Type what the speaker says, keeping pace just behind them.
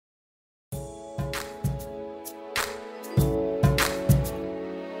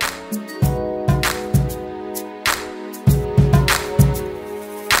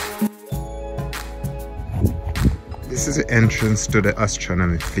is the entrance to the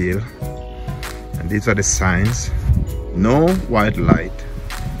astronomy field, and these are the signs. No white light,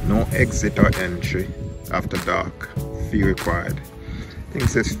 no exit or entry after dark, fee required. I think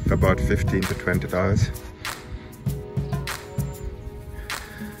it's about $15 to $20.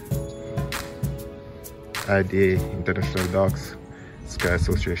 IDA International Dark Sky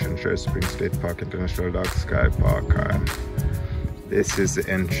Association, Cherry Springs State Park International Dark Sky Park. This is the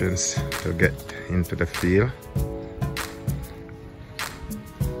entrance to get into the field.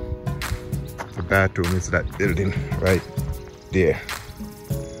 The bathroom is that building right there.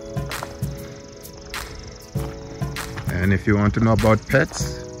 And if you want to know about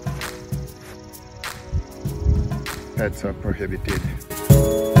pets, pets are prohibited.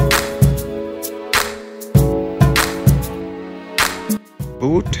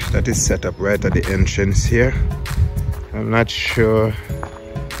 Booth that is set up right at the entrance here. I'm not sure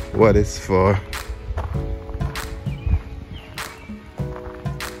what it's for.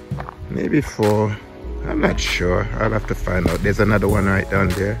 Maybe for, I'm not sure. I'll have to find out. There's another one right down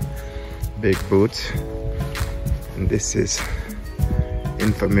there. Big booth. And this is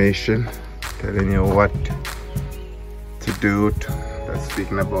information telling you what to do. That's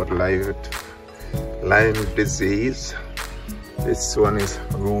speaking about Lyme disease. This one is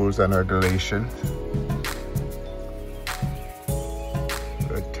rules and regulations.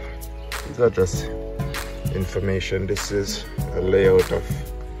 But these are just information. This is a layout of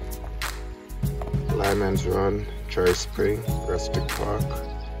Lyman's Run, Cherry Spring, Rustic Park,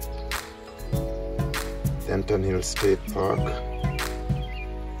 Denton Hill State Park,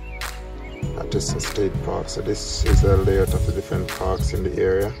 Atchison State Park. So this is a layout of the different parks in the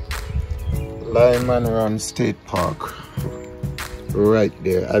area. Lyman Run State Park, right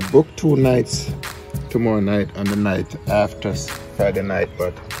there. I booked 2 nights tomorrow night and the night after Friday night,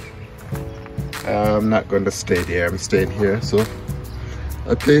 but I'm not going to stay there. I'm staying here. So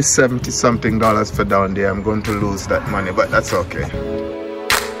I pay $70 something for down there. I'm going to lose that money, but that's okay.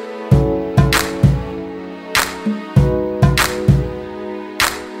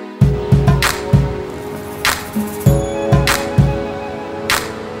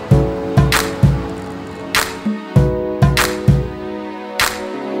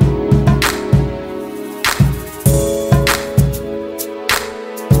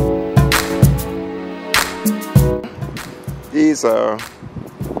 These are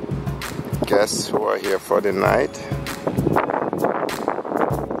guests who are here for the night.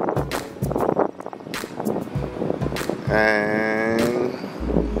 And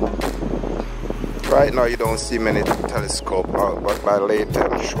right now you don't see many telescopes out, but by later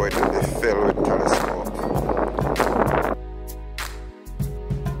I'm sure it will be filled with telescopes.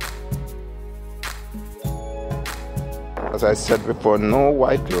 As I said before, no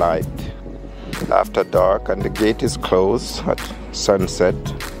white light after dark, and the gate is closed at sunset,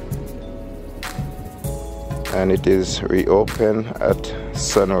 and it is reopened at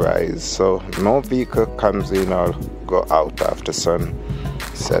sunrise. So no vehicle comes in or go out after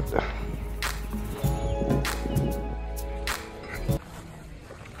sunset.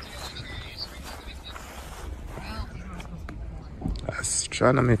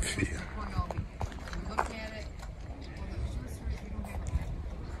 Astronomy field.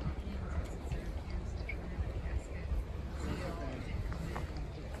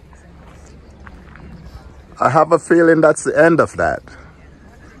 I have a feeling that's the end of that.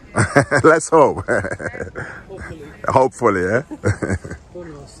 Let's hope. Hopefully, eh?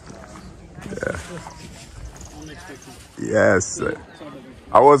 Yeah. Yes.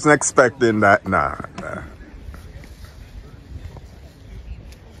 I wasn't expecting that. Nah.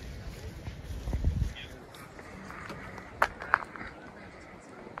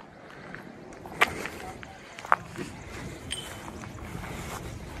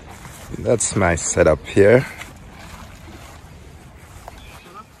 That's my setup here.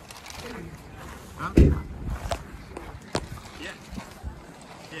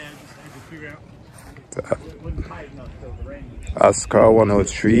 Oscar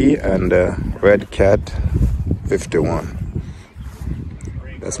 103 and Red Cat 51.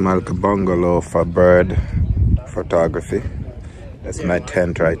 That's my little bungalow for bird photography. That's my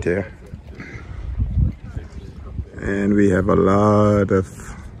tent right here. And we have a lot of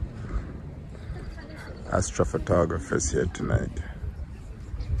astrophotographers here tonight.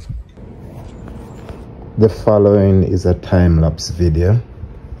 The following is a time-lapse video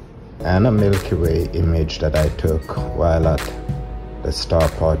and a Milky Way image that I took while at the Star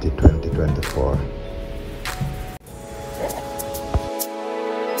Party 2024.